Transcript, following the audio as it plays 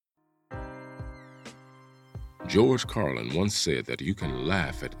George Carlin once said that you can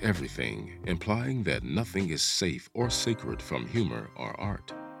laugh at everything, implying that nothing is safe or sacred from humor or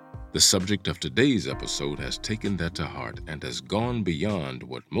art. The subject of today's episode has taken that to heart and has gone beyond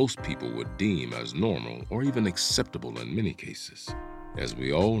what most people would deem as normal or even acceptable in many cases. As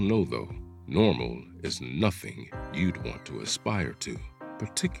we all know, though, normal is nothing you'd want to aspire to,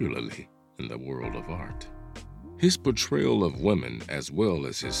 particularly in the world of art. His portrayal of women, as well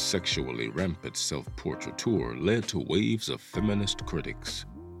as his sexually rampant self-portraiture, led to waves of feminist critics.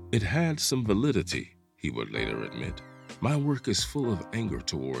 It had some validity, he would later admit. My work is full of anger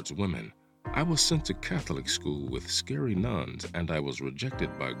towards women. I was sent to Catholic school with scary nuns, and I was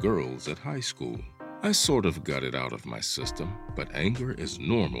rejected by girls at high school. I sort of got it out of my system, but anger is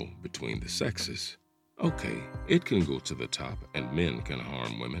normal between the sexes. Okay, it can go to the top and men can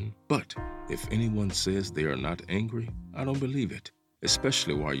harm women, but if anyone says they are not angry, I don't believe it,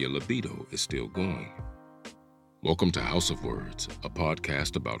 especially while your libido is still going. Welcome to House of Words, a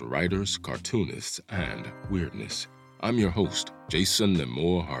podcast about writers, cartoonists, and weirdness. I'm your host, Jason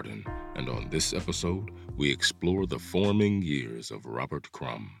Nemore Harden, and on this episode, we explore the forming years of Robert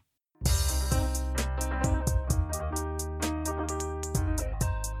Crumb.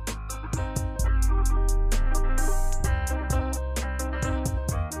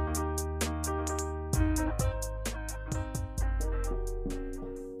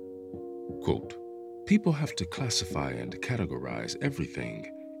 Quote, "People have to classify and categorize everything.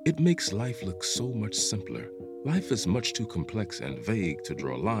 It makes life look so much simpler. Life is much too complex and vague to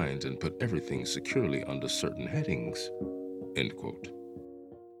draw lines and put everything securely under certain headings." End quote.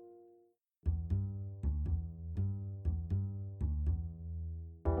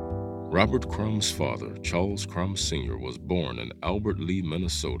 Robert Crumb's father, Charles Crumb Sr., was born in Albert Lee,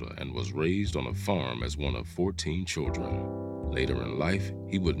 Minnesota, and was raised on a farm as one of 14 children. Later in life,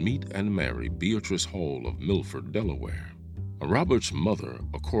 he would meet and marry Beatrice Hall of Milford, Delaware. Robert's mother,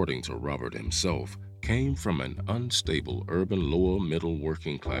 according to Robert himself, came from an unstable urban lower-middle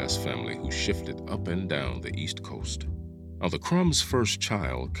working-class family who shifted up and down the East Coast. Now, the Crumb's first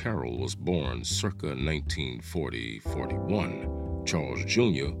child, Carol, was born circa 1940-41. Charles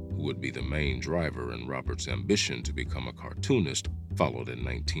Jr., who would be the main driver in Robert's ambition to become a cartoonist, followed in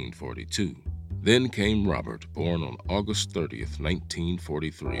 1942. Then came Robert, born on August 30th,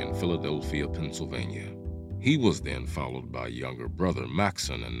 1943 in Philadelphia, Pennsylvania. He was then followed by younger brother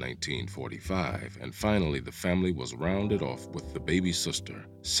Maxon in 1945, and finally the family was rounded off with the baby sister,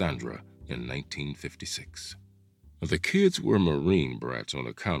 Sandra, in 1956. The kids were Marine brats on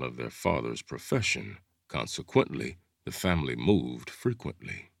account of their father's profession. Consequently, the family moved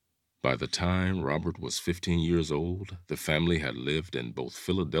frequently. By the time Robert was 15 years old, the family had lived in both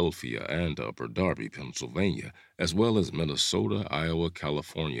Philadelphia and Upper Darby, Pennsylvania, as well as Minnesota, Iowa,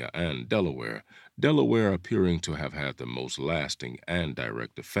 California, and Delaware appearing to have had the most lasting and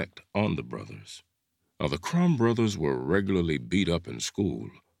direct effect on the brothers. Now, the Crumb brothers were regularly beat up in school.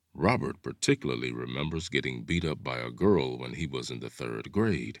 Robert particularly remembers getting beat up by a girl when he was in the 3rd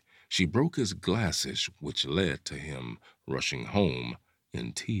grade. She broke his glasses, which led to him rushing home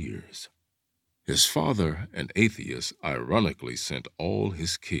in tears. His father, an atheist, ironically sent all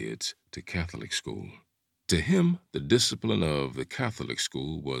his kids to Catholic school. To him, the discipline of the Catholic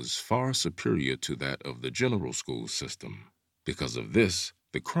school was far superior to that of the general school system. Because of this,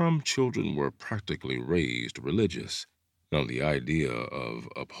 the Crumb children were practically raised religious. Now, the idea of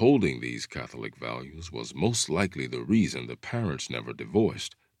upholding these Catholic values was most likely the reason the parents never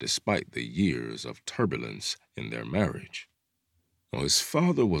divorced, despite the years of turbulence in their marriage. Now, his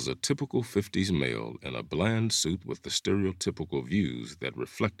father was a typical 50s male in a bland suit with the stereotypical views that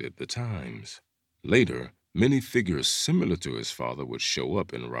reflected the times. Later, many figures similar to his father would show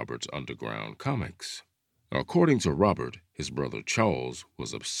up in Robert's underground comics. Now, according to Robert, his brother Charles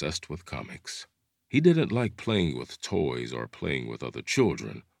was obsessed with comics. He didn't like playing with toys or playing with other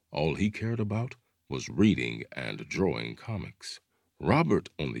children. All he cared about was reading and drawing comics. Robert,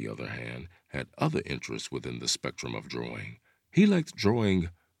 on the other hand, had other interests within the spectrum of drawing. He liked drawing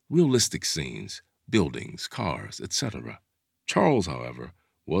realistic scenes, buildings, cars, etc. Charles, however,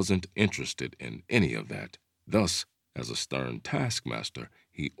 wasn't interested in any of that. Thus, as a stern taskmaster,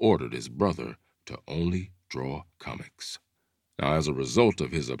 he ordered his brother to only draw comics. Now, as a result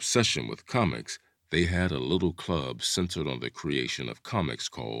of his obsession with comics, they had a little club centered on the creation of comics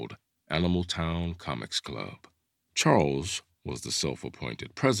called Animal Town Comics Club. Charles was the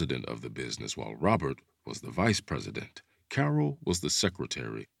self-appointed president of the business, while Robert was the vice president. Carol was the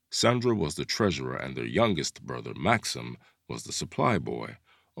secretary, Sandra was the treasurer, and their youngest brother, Maxim, was the supply boy,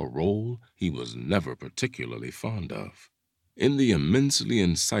 a role he was never particularly fond of. In the immensely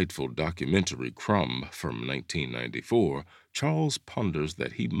insightful documentary Crumb from 1994, Charles ponders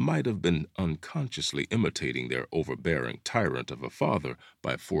that he might have been unconsciously imitating their overbearing tyrant of a father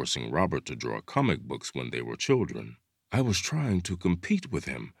by forcing Robert to draw comic books when they were children. I was trying to compete with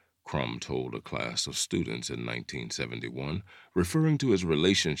him, Crumb told a class of students in 1971, referring to his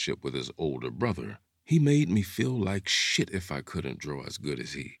relationship with his older brother. He made me feel like shit if I couldn't draw as good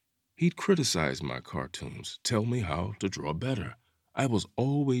as he. He'd criticize my cartoons, tell me how to draw better. I was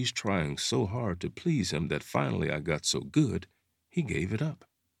always trying so hard to please him that finally I got so good, he gave it up.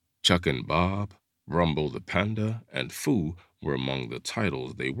 Chuck and Bob, Rumble the Panda, and Foo were among the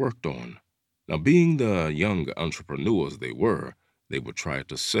titles they worked on. Now, being the young entrepreneurs they were, they would try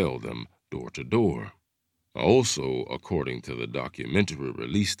to sell them door to door. Also, according to the documentary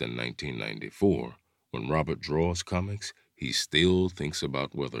released in 1994, when Robert draws comics, he still thinks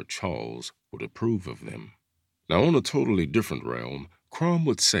about whether Charles would approve of them. Now, on a totally different realm, Crumb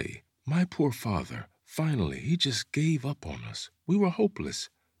would say, "My poor father, finally, he just gave up on us. We were hopeless.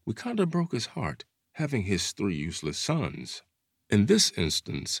 We kind of broke his heart, having his three useless sons." In this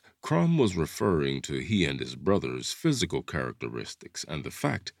instance, Crumb was referring to he and his brother's physical characteristics and the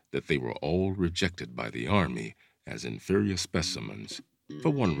fact that they were all rejected by the Army as inferior specimens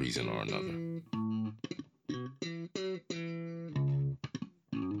for one reason or another.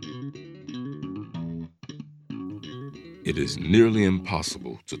 It is nearly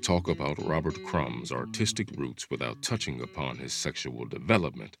impossible to talk about Robert Crumb's artistic roots without touching upon his sexual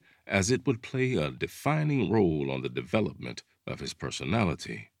development, as it would play a defining role on the development of his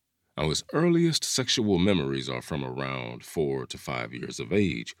personality. Now, his earliest sexual memories are from around 4 to 5 years of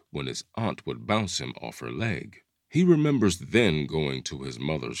age, when his aunt would bounce him off her leg. He remembers then going to his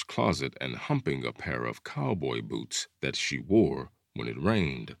mother's closet and humping a pair of cowboy boots that she wore when it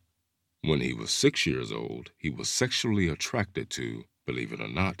rained. When he was 6 years old, he was sexually attracted to, believe it or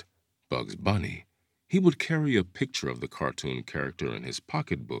not, Bugs Bunny. He would carry a picture of the cartoon character in his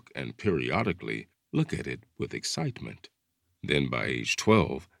pocketbook and periodically look at it with excitement. Then by age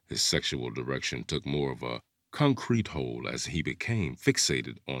 12, his sexual direction took more of a concrete hold as he became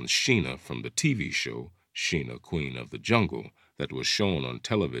fixated on Sheena from the TV show Sheena, Queen of the Jungle, that was shown on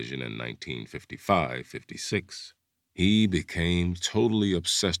television in 1955-56. He became totally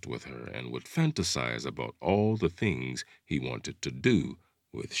obsessed with her and would fantasize about all the things he wanted to do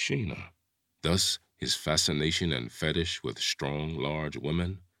with Sheena. Thus, his fascination and fetish with strong, large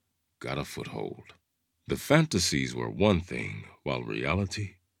women got a foothold. The fantasies were one thing, while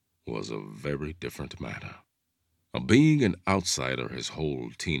reality was a very different matter. Now, being an outsider his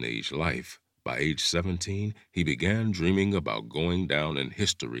whole teenage life, by age 17, he began dreaming about going down in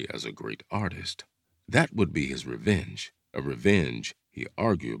history as a great artist. That would be his revenge, a revenge he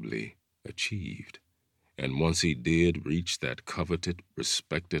arguably achieved. And once he did reach that coveted,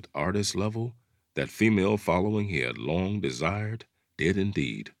 respected artist level, that female following he had long desired did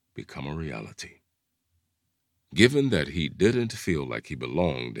indeed become a reality. Given that he didn't feel like he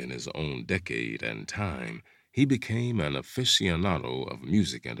belonged in his own decade and time, he became an aficionado of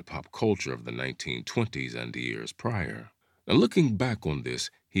music and pop culture of the 1920s and years prior. Now, looking back on this,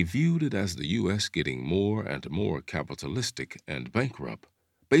 he viewed it as the U.S. getting more and more capitalistic and bankrupt,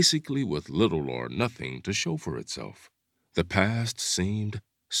 basically with little or nothing to show for itself. The past seemed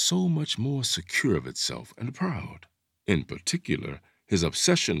so much more secure of itself and proud. In particular, his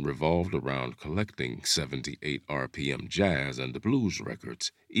obsession revolved around collecting 78 RPM jazz and blues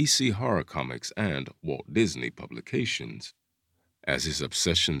records, EC horror comics, and Walt Disney publications. As his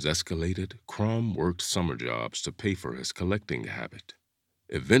obsessions escalated, Crumb worked summer jobs to pay for his collecting habit.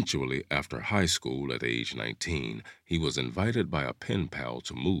 Eventually, after high school at age 19, he was invited by a pen pal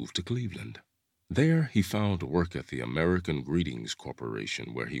to move to Cleveland. There, he found work at the American Greetings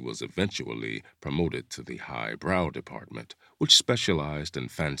Corporation, where he was eventually promoted to the highbrow department, which specialized in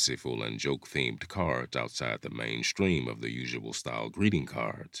fanciful and joke-themed cards outside the mainstream of the usual style greeting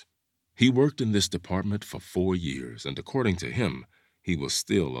cards. He worked in this department for 4 years, and according to him, he was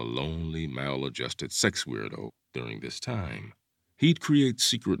still a lonely, maladjusted sex weirdo during this time. He'd create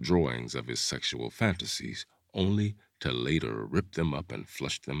secret drawings of his sexual fantasies, only to later rip them up and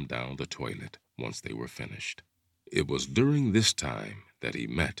flush them down the toilet once they were finished. It was during this time that he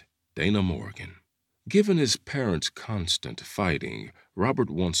met Dana Morgan. Given his parents' constant fighting, Robert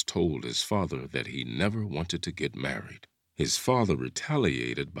once told his father that he never wanted to get married. His father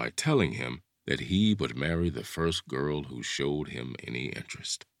retaliated by telling him that he would marry the first girl who showed him any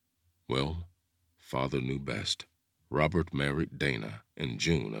interest. Well, father knew best. Robert married Dana in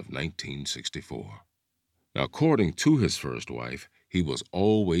June of 1964. Now, according to his first wife, he was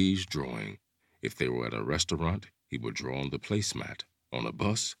always drawing. If they were at a restaurant, he would draw on the placemat. On a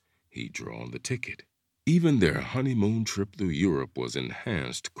bus, he'd draw on the ticket. Even their honeymoon trip through Europe was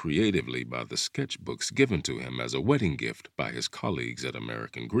enhanced creatively by the sketchbooks given to him as a wedding gift by his colleagues at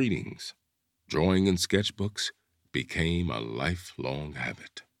American Greetings. Drawing in sketchbooks became a lifelong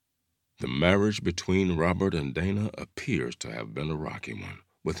habit. The marriage between Robert and Dana appears to have been a rocky one,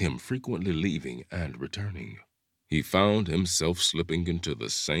 with him frequently leaving and returning. He found himself slipping into the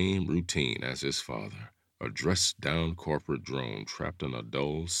same routine as his father, a dressed-down corporate drone trapped in a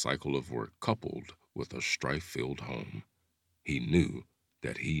dull cycle of work coupled with a strife-filled home. He knew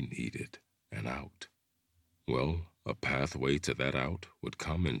that he needed an out. Well, a pathway to that out would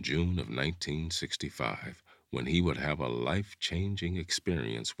come in June of 1965, when he would have a life-changing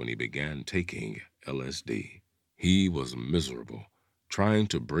experience when he began taking LSD. He was miserable, trying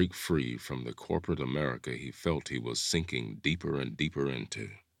to break free from the corporate America he felt he was sinking deeper and deeper into.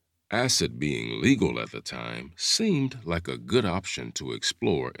 Acid being legal at the time seemed like a good option to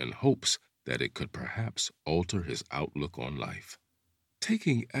explore in hopes that it could perhaps alter his outlook on life.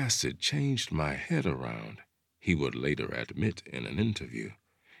 Taking acid changed my head around, he would later admit in an interview.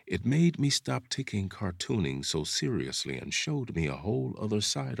 It made me stop taking cartooning so seriously and showed me a whole other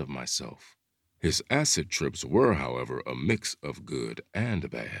side of myself. His acid trips were, however, a mix of good and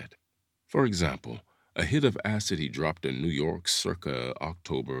bad. For example, a hit of acid he dropped in New York circa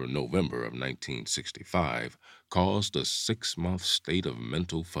October-November of 1965 caused a 6-month state of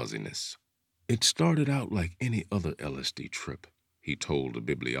mental fuzziness. It started out like any other LSD trip, he told the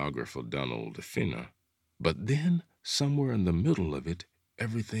bibliographer Donald Finner. But then, somewhere in the middle of it,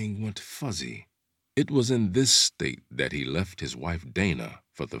 everything went fuzzy. It was in this state that he left his wife Dana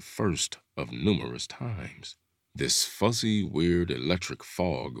for the first of numerous times. This fuzzy, weird electric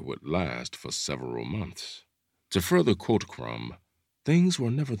fog would last for several months. To further quote Crumb, things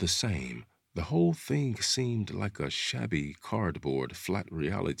were never the same. The whole thing seemed like a shabby cardboard flat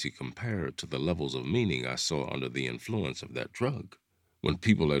reality compared to the levels of meaning I saw under the influence of that drug. When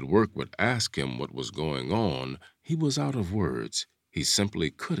people at work would ask him what was going on, he was out of words. He simply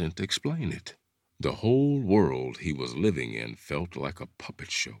couldn't explain it. The whole world he was living in felt like a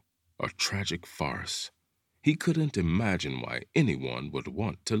puppet show, a tragic farce. He couldn't imagine why anyone would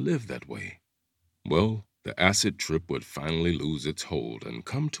want to live that way. Well, the acid trip would finally lose its hold and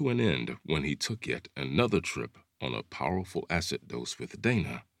come to an end when he took yet another trip on a powerful acid dose with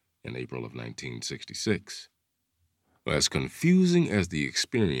Dana in April of 1966. As confusing as the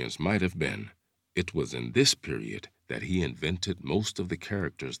experience might have been, it was in this period that he invented most of the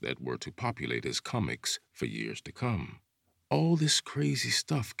characters that were to populate his comics for years to come. All this crazy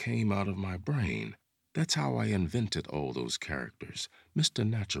stuff came out of my brain. That's how I invented all those characters: Mr.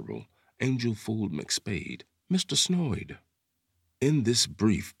 Natural, Angel Fool McSpade, Mr. Snoid. In this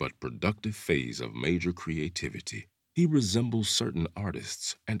brief but productive phase of major creativity, he resembles certain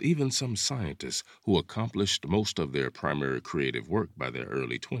artists and even some scientists who accomplished most of their primary creative work by their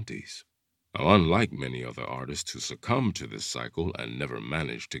early 20s. Now, unlike many other artists who succumbed to this cycle and never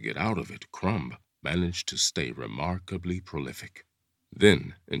managed to get out of it, Crumb managed to stay remarkably prolific.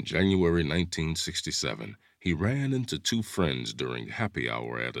 Then, in January 1967, he ran into two friends during happy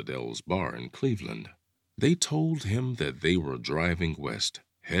hour at Adele's bar in Cleveland. They told him that they were driving west,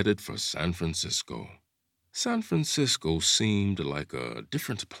 headed for San Francisco. San Francisco seemed like a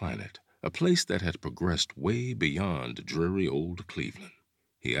different planet, a place that had progressed way beyond dreary old Cleveland.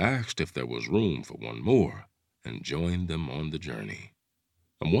 He asked if there was room for one more and joined them on the journey.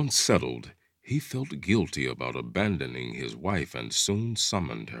 And once settled, he felt guilty about abandoning his wife and soon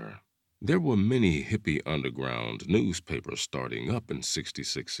summoned her. There were many hippie underground newspapers starting up in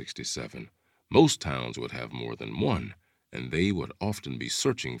 66-67. Most towns would have more than one, and they would often be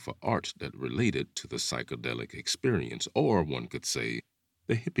searching for art that related to the psychedelic experience, or one could say,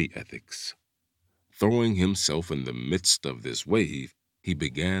 the hippie ethics. Throwing himself in the midst of this wave, he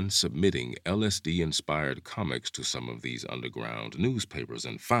began submitting LSD-inspired comics to some of these underground newspapers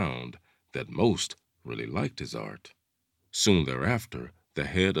and found that most really liked his art. Soon thereafter, the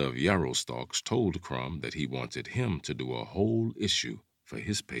head of Yarrowstalks told Crumb that he wanted him to do a whole issue for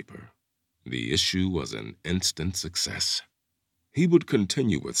his paper. The issue was an instant success. He would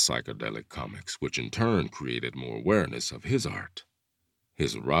continue with psychedelic comics, which in turn created more awareness of his art.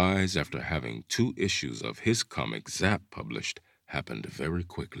 His rise after having 2 issues of his comic Zap published happened very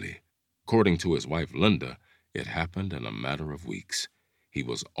quickly. According to his wife Linda, it happened in a matter of weeks. He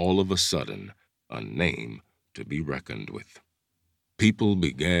was all of a sudden a name to be reckoned with. People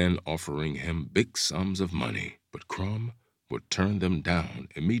began offering him big sums of money, but Crumb would turn them down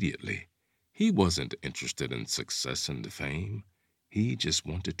immediately. He wasn't interested in success and fame. He just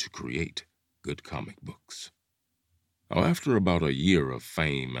wanted to create good comic books. Now, after about a year of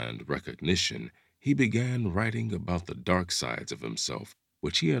fame and recognition, he began writing about the dark sides of himself,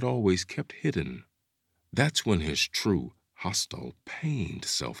 which he had always kept hidden. That's when his true, hostile, pained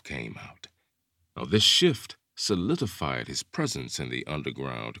self came out. Now, this shift solidified his presence in the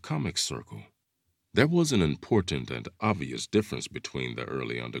underground comic circle. There was an important and obvious difference between the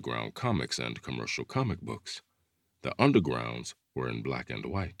early underground comics and commercial comic books. The undergrounds were in black and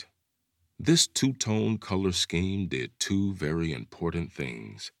white. This two-tone color scheme did two very important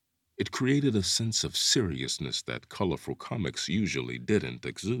things. It created a sense of seriousness that colorful comics usually didn't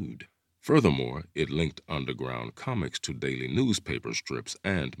exude. Furthermore, it linked underground comics to daily newspaper strips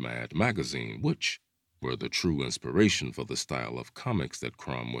and Mad Magazine, which were the true inspiration for the style of comics that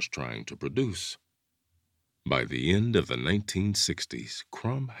Crumb was trying to produce. By the end of the 1960s,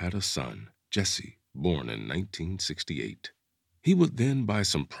 Crumb had a son, Jesse, born in 1968. He would then buy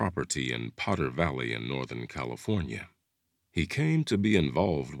some property in Potter Valley in Northern California. He came to be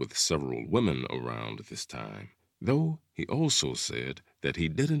involved with several women around this time, though he also said that he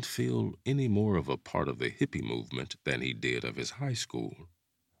didn't feel any more of a part of the hippie movement than he did of his high school.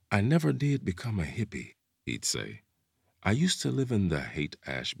 "I never did become a hippie," he'd say. "I used to live in the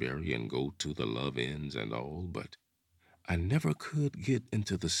Haight-Ashbury and go to the love-ins and all, but I never could get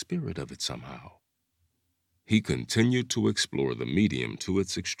into the spirit of it somehow." He continued to explore the medium to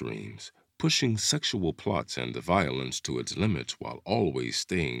its extremes, pushing sexual plots and violence to its limits while always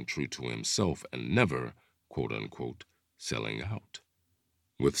staying true to himself and never, quote-unquote, selling out.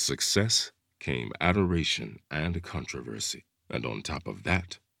 With success came adoration and controversy, and on top of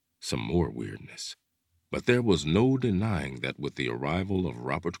that, some more weirdness. But there was no denying that with the arrival of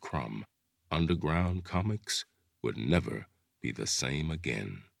Robert Crumb, underground comics would never be the same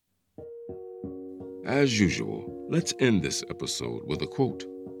again. As usual, let's end this episode with a quote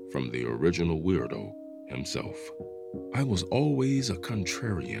from the original Weirdo himself. "I was always a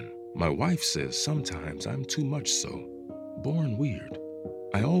contrarian. My wife says sometimes I'm too much so. Born weird.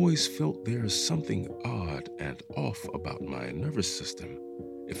 I always felt there's something odd and off about my nervous system.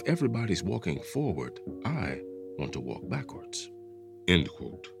 If everybody's walking forward, I want to walk backwards." End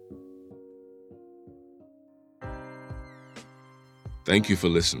quote. Thank you for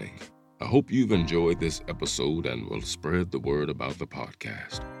listening. I hope you've enjoyed this episode and will spread the word about the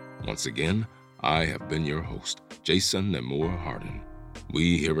podcast. Once again, I have been your host, Jason Nemore Harden.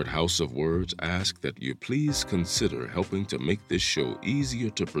 We here at House of Words ask that you please consider helping to make this show easier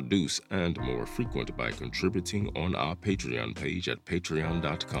to produce and more frequent by contributing on our Patreon page at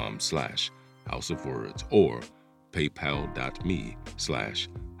patreon.com/houseofwords or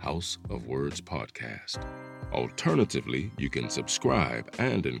paypal.me/houseofwordspodcast. Alternatively, you can subscribe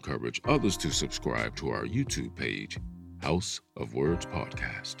and encourage others to subscribe to our YouTube page, House of Words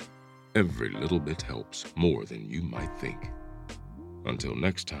Podcast. Every little bit helps more than you might think. Until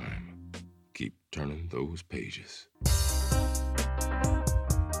next time, keep turning those pages.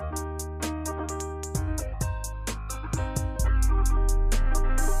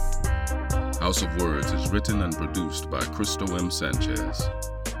 House of Words is written and produced by Cristo M. Sanchez.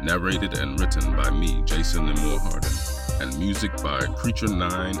 Narrated and written by me, Jason Nemore Harden, and music by Creature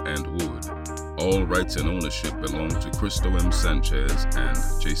 9 and Wood. All rights and ownership belong to Cristo M. Sanchez and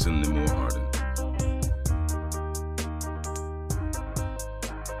Jason Nemore Harden.